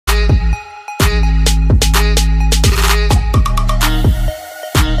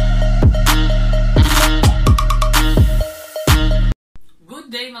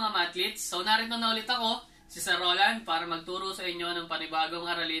narito na ulit ako, si Sir Roland, para magturo sa inyo ng panibagong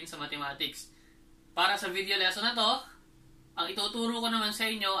aralin sa mathematics. Para sa video lesson na to, ang ituturo ko naman sa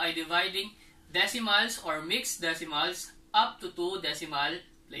inyo ay dividing decimals or mixed decimals up to 2 decimal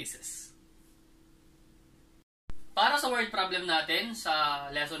places. Para sa word problem natin sa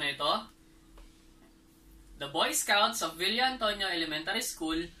lesson na ito, the Boy Scouts of Villa Antonio Elementary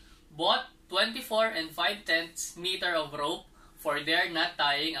School bought 24 and 5/10 meter of rope for their knot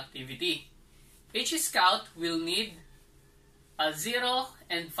tying activity. Each scout will need a 0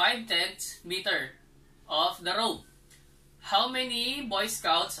 and 5/10 meter of the rope. How many Boy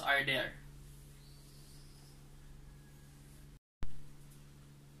Scouts are there?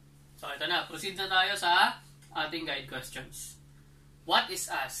 So ito na, proceed na tayo sa ating guide questions. What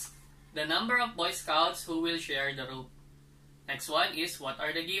is asked? The number of Boy Scouts who will share the rope. Next one is, what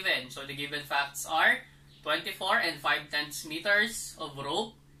are the given? So the given facts are 24 and 5/10 meters of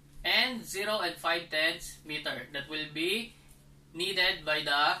rope and 0 and 5/10 meter that will be needed by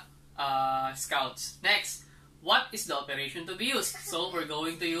the scouts. Next, what is the operation to be used? So we're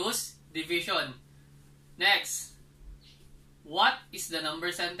going to use division. Next, what is the number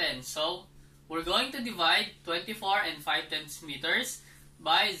sentence? So we're going to divide 24 and 5/10 meters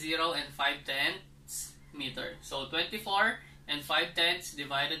by 0 and 5/10 meter. So 24 and 5/10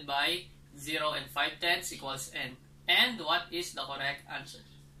 divided by 0 and 5/10 equals n. And what is the correct answer?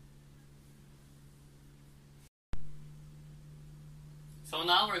 So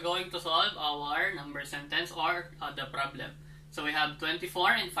now we're going to solve our number sentence or the problem. So we have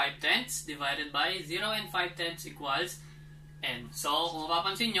 24 and 5/10 divided by 0 and 5/10 equals n. So kung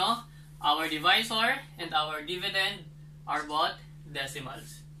mapapansin nyo, our divisor and our dividend are both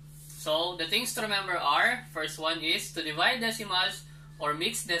decimals. So the things to remember are, first one is, to divide decimals or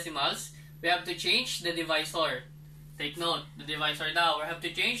mixed decimals, we have to change the divisor. Take note, the divisor now, we have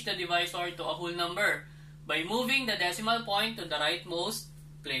to change the divisor to a whole number by moving the decimal point to the rightmost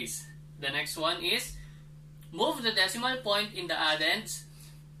place. The next one is, move the decimal point in the addends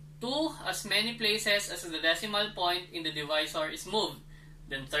to as many places as the decimal point in the divisor is moved.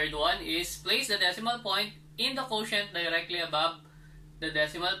 Then third one is, place the decimal point in the quotient directly above the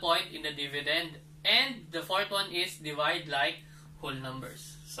decimal point in the dividend. And the fourth one is, divide like whole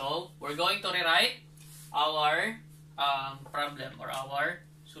numbers. So we're going to rewrite our problem or our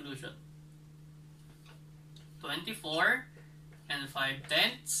solution. 24 and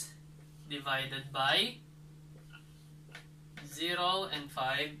 5/10 divided by 0 and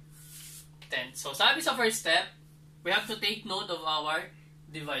 5/10. So sabi sa first step, we have to take note of our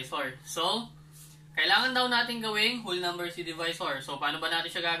divisor. So kailangan daw natin gawing whole number si divisor. So paano ba natin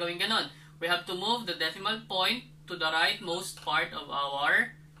siya gagawin ganon? We have to move the decimal point to the rightmost part of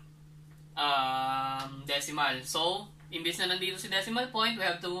our decimal. So, imbis na nandito si decimal point, we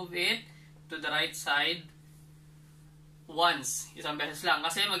have to move it to the right side once. Isang beses lang.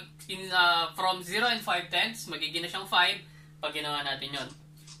 Kasi from 0 and 5/10, magiging na siyang 5 pag ginawa natin yon.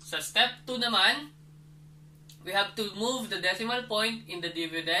 Sa step 2 naman, we have to move the decimal point in the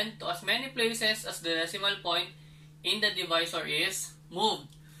dividend to as many places as the decimal point in the divisor is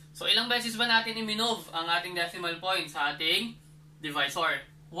moved. So, ilang beses ba natin i-move ang ating decimal point sa ating divisor?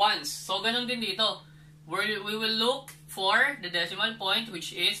 Once. So, ganun din dito. We will look for the decimal point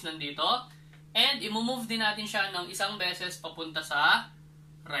which is nandito and i-move din natin siya ng isang beses papunta sa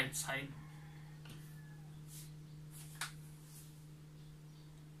right side.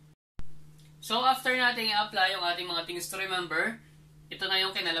 So, after natin i-apply yung ating mga things to remember, ito na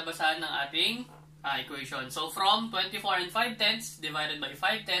yung kinalabasan ng ating equation. So, from 24 and 5/10 divided by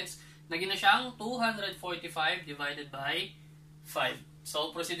 5/10, naging na siyang 245 divided by 5.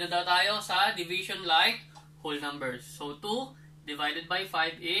 So, proceed na daw tayo sa division like whole numbers. So, 2 divided by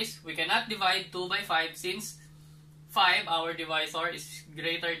 5 is, we cannot divide 2 by 5 since 5, our divisor, is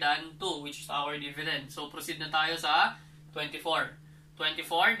greater than 2, which is our dividend. So, proceed na tayo sa 24.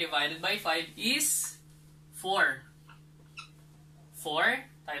 24 divided by 5 is 4. 4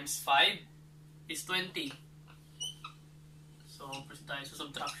 times 5 is 20. So, proceed tayo sa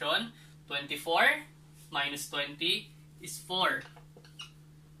subtraction. 24 minus 20 is 4.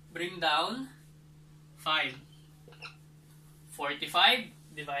 Bring down 5. 45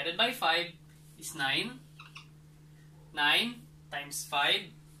 divided by 5 is 9. 9 times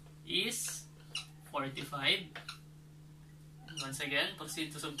 5 is 45. And once again,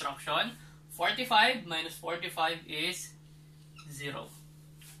 proceed to subtraction. 45 minus 45 is 0.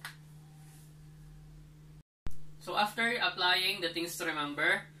 So after applying the things to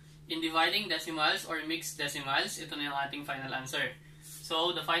remember, in dividing decimals or mixed decimals, ito na yung ating final answer.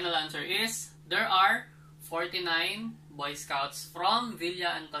 So the final answer is, there are 49 Boy Scouts from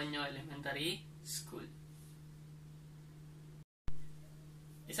Villa Antonio Elementary School.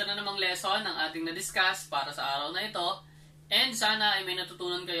 Isa na namang lesson ang ating na-discuss para sa araw na ito, and sana ay may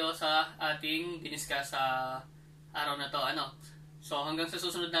natutunan kayo sa ating diniscuss sa araw na to. So hanggang sa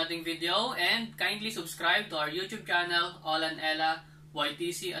susunod nating video, and kindly subscribe to our YouTube channel, Olan Ella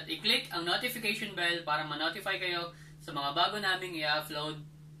YTC, at i-click ang notification bell para ma-notify kayo sa mga bago naming i-upload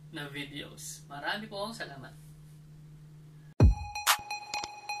na videos. Marami pong salamat.